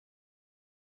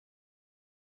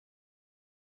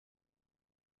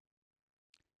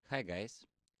Hi guys,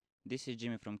 this is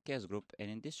Jimmy from Case Group, and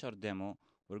in this short demo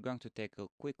we're going to take a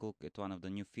quick look at one of the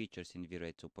new features in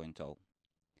VRay 2.0.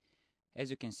 As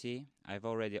you can see, I've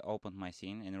already opened my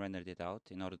scene and rendered it out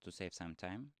in order to save some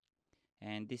time,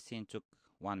 and this scene took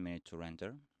 1 minute to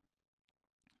render.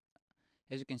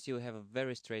 As you can see, we have a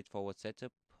very straightforward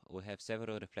setup. We have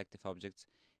several reflective objects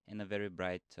and a very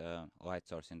bright light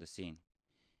source in the scene,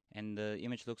 and the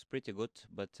image looks pretty good,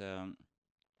 but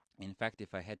in fact,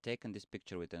 if I had taken this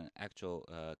picture with an actual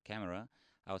camera,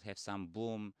 I would have some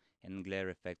bloom and glare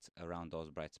effects around those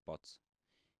bright spots.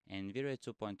 In VRay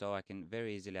 2.0, I can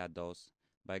very easily add those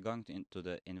by going into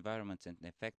the Environments and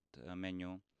Effect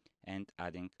menu and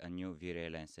adding a new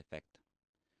VRayLensEffect.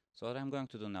 So what I'm going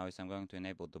to do now is I'm going to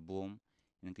enable the bloom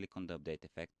and click on the update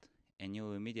effect, and you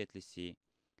will immediately see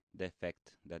the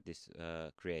effect that this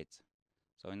creates.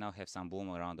 So we now have some bloom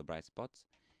around the bright spots,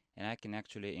 and I can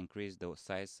actually increase the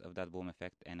size of that bloom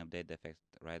effect and update the effect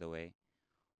right away,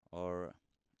 or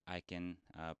I can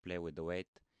play with the weight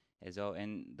as well.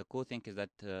 And the cool thing is that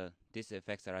these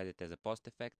effects are added as a post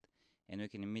effect, and we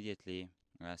can immediately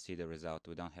see the result.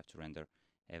 We don't have to render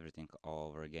everything all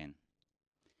over again.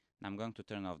 Now I'm going to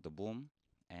turn off the bloom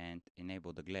and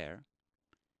enable the glare,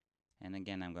 and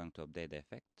again I'm going to update the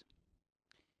effect,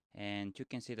 and you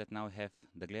can see that now we have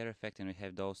the glare effect and we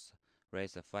have those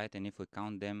rays of light, and if we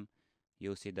count them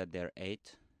you'll see that there are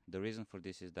 8. The reason for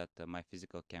this is that my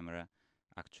physical camera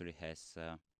actually has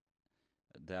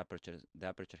the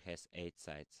aperture has 8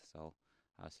 sides. So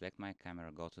I'll select my camera,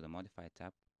 go to the modify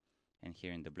tab, and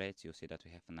here in the blades you'll see that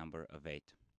we have a number of 8.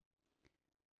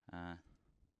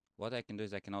 What I can do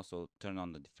is I can also turn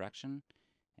on the diffraction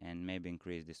and maybe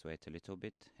increase this weight a little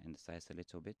bit and the size a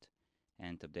little bit,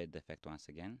 and update the effect once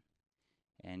again.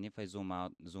 And if I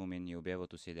zoom in, you'll be able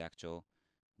to see the actual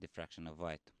diffraction of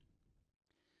light.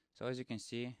 So as you can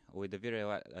see, with the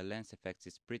VRayLensEffects,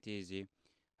 it's pretty easy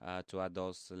to add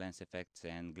those lens effects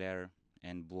and glare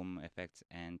and bloom effects,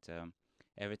 and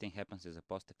everything happens as a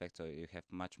post effect, so you have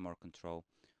much more control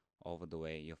over the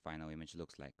way your final image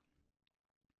looks like.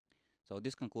 So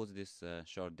this concludes this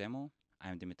short demo.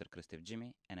 I'm Dimitar Krstev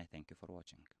Jimmy, and I thank you for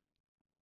watching.